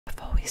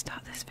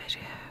start this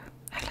video,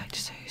 I'd like to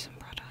show you some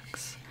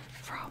products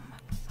from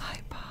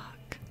Hyde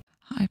Park.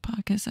 Hyde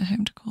Park is a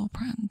home decor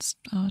brand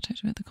started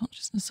with the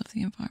consciousness of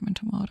the environment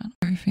and world.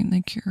 Everything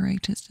they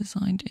curate is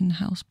designed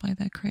in-house by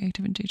their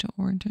creative and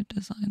detail-oriented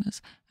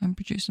designers and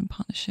produced in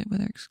partnership with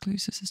their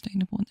exclusive,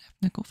 sustainable and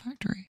ethical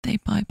factory. They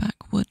buy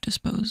back wood,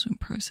 dispose and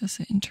process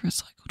it into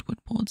recycled wood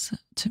boards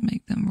to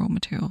make them raw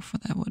material for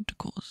their wood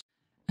decors.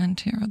 And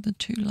here are the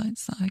two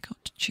lights that I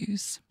got to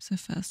choose. So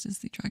first is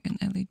the Dragon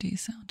LED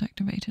sound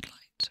activated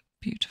light.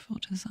 Beautiful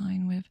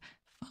design with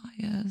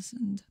fires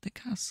and the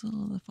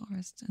castle, the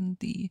forest and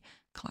the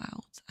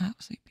clouds.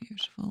 Absolutely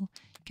beautiful.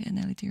 Get an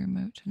LED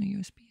remote and a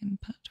USB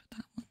input with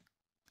that one.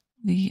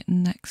 The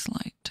next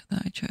light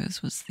that I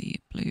chose was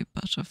the blue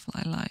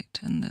butterfly light,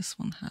 and this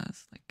one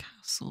has like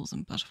castles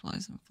and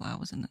butterflies and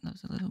flowers, and then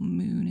there's a little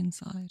moon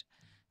inside.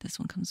 This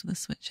one comes with a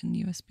switch and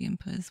USB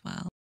input as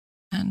well.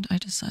 And I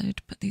decided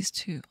to put these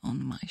two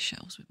on my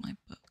shelves with my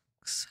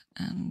books.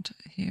 And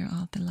here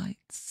are the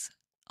lights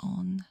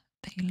on.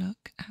 They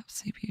look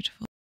absolutely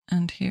beautiful.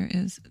 And here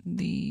is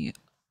the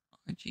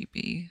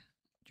RGB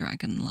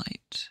dragon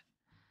light.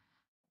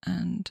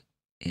 And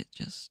it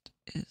just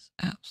is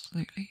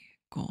absolutely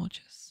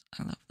gorgeous.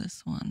 I love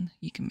this one.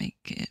 You can make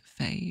it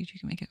fade, you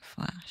can make it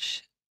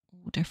flash,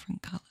 all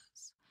different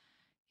colours.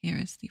 Here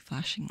is the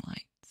flashing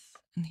lights,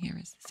 and here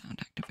is the sound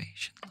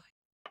activation light.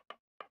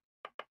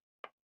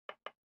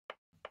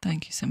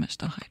 Thank you so much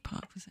to Hyde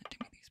Park for sending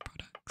me these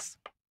products.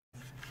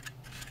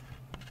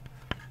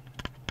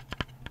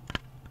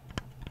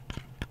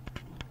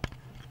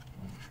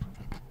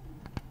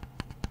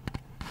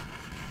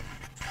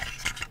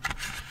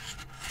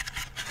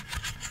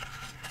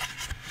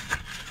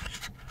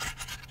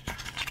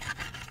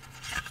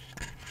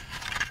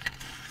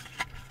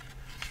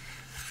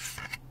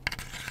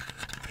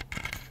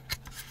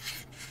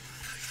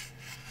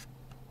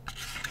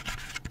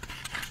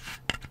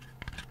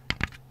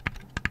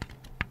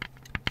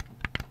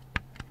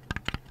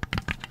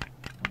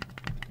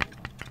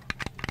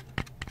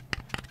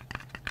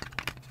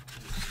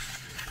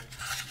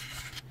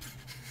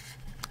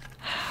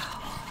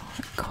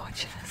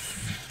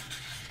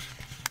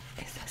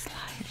 Is this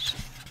light?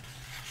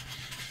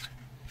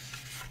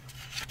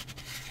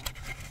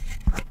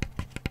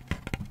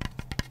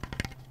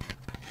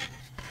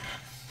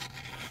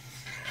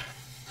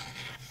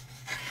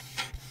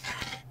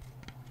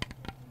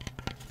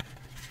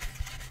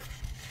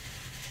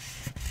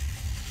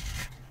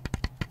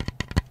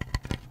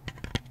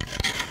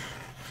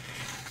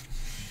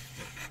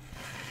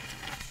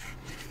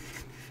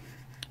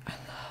 I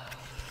love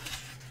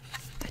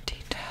the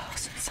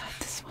details inside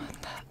this one.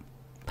 That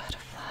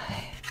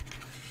butterfly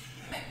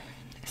moon.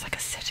 It's like a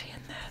city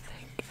in there, I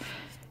think.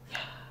 Yeah.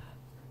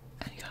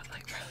 And you got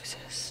like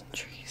roses and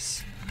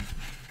trees.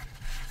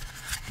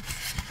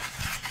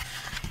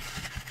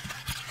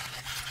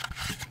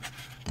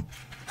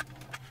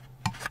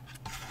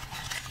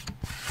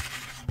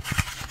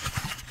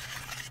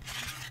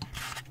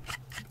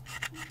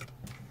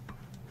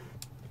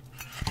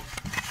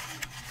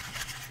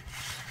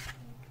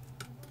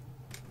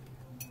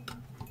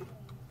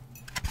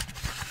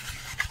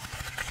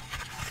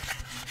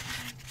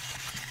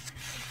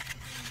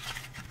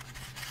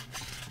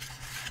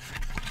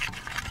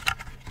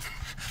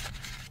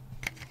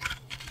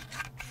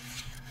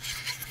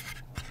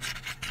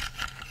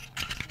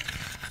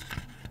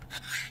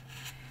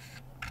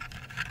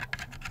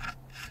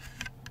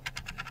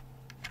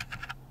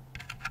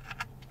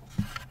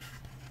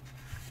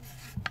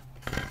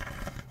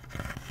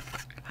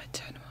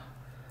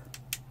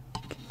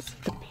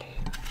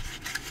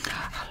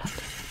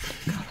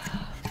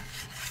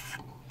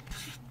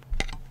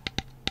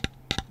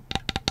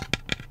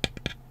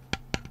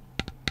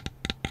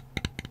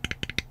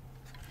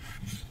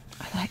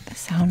 I like the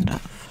sound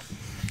of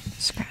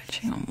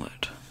scratching on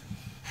wood,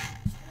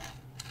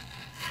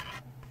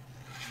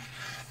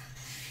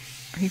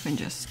 or even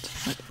just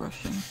like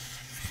brushing.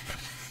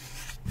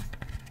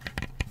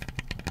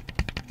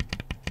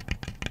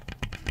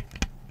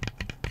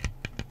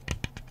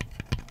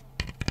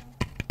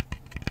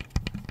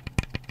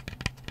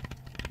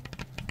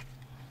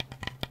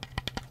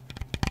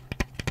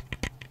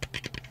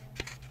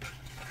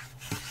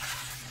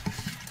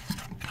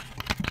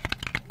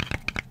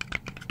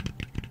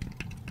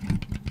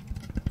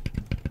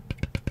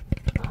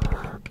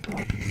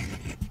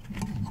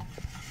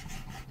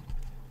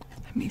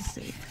 Let me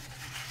see if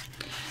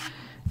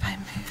I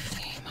move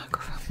the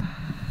microphone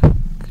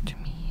back to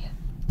me.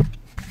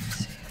 Let's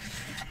see.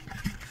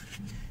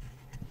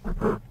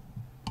 Over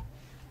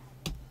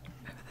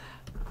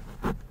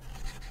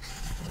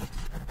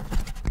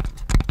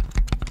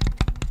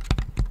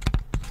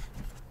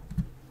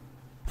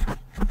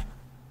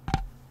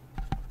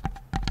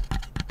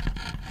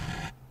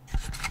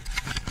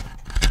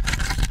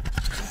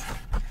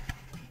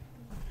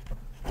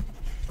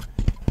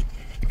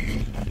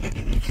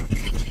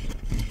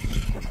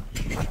there.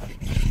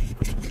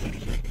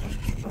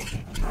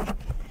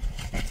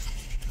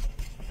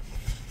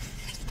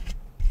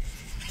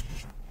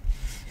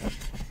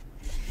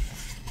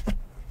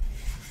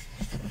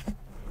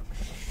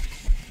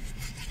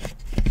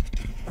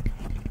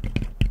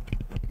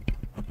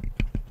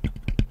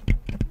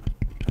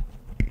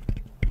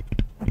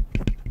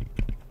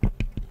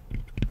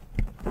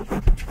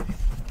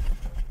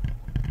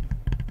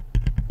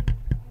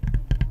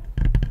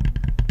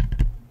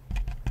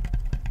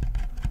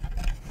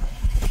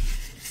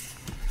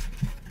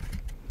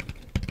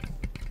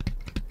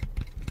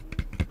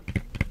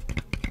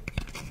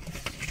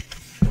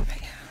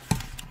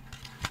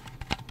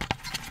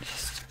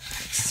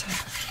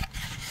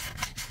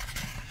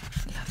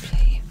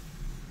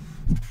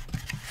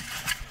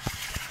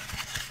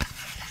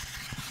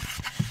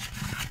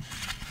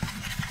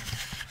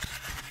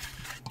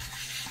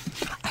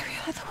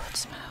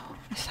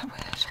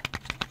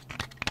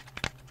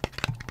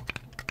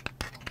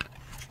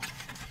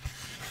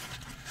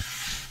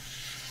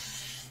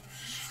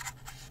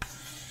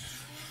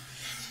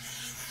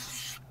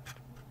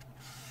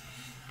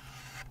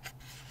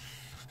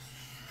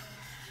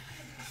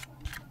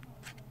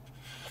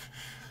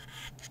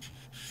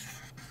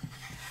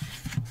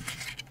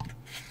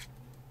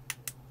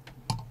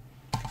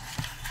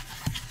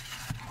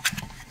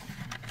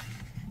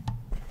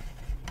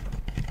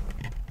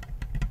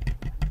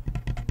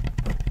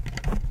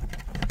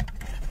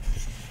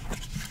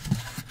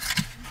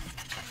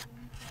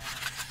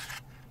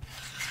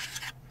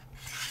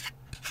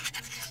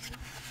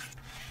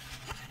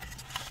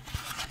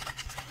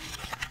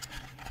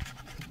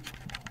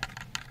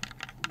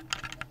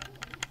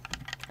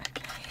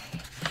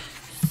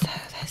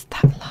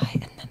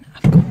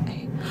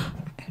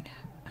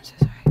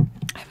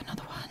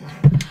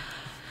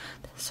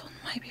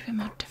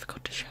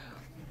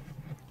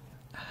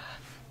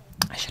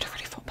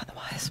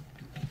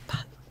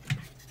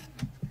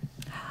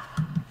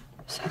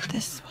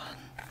 this one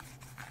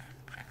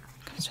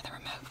comes with a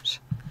remote,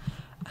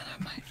 and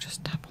I might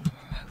just tap on the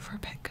remote for a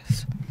bit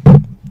because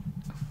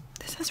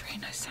this has really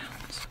nice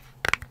sounds.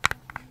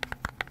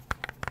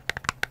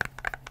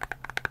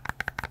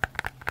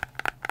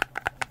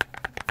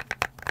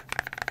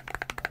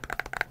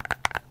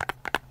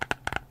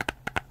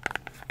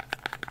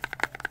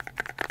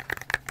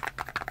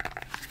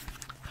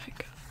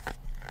 Like,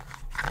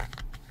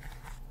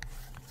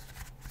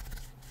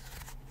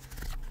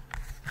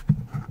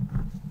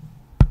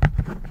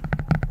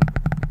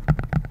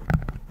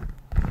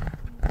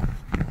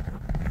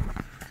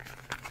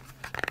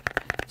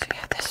 so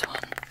yeah, this one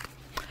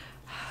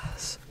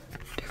has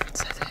different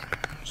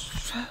settings.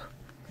 So,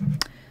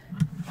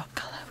 what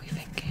colour are we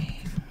thinking?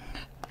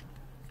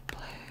 Blue,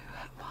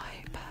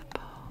 white,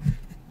 purple,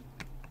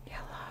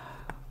 yellow,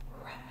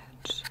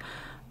 red.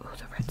 Oh,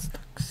 the red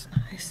looks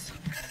nice.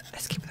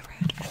 Let's keep the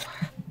red,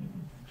 or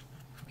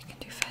we can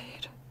do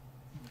fade,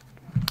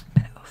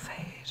 and it will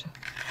fade.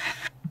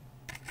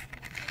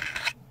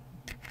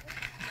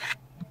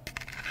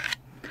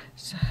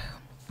 So,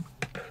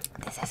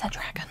 this is a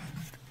dragon,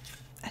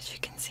 as you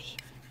can see.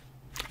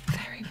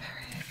 Very,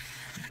 very,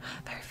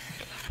 very,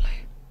 very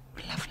lovely.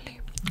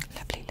 Lovely,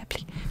 lovely,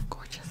 lovely.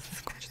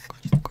 Gorgeous, gorgeous,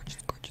 gorgeous, gorgeous,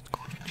 gorgeous,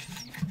 gorgeous.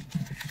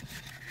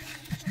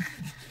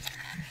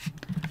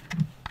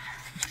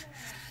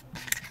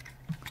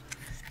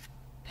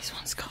 This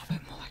one's got a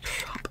bit more like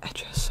sharp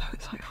edges, so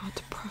it's like hard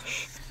to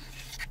brush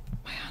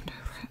my hand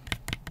over it.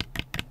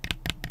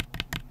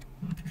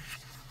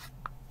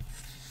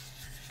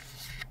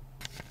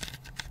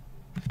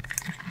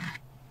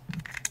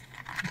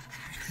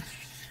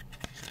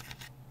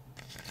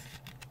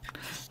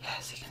 Yeah,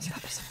 so you can see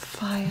that there's some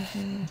fire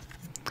here.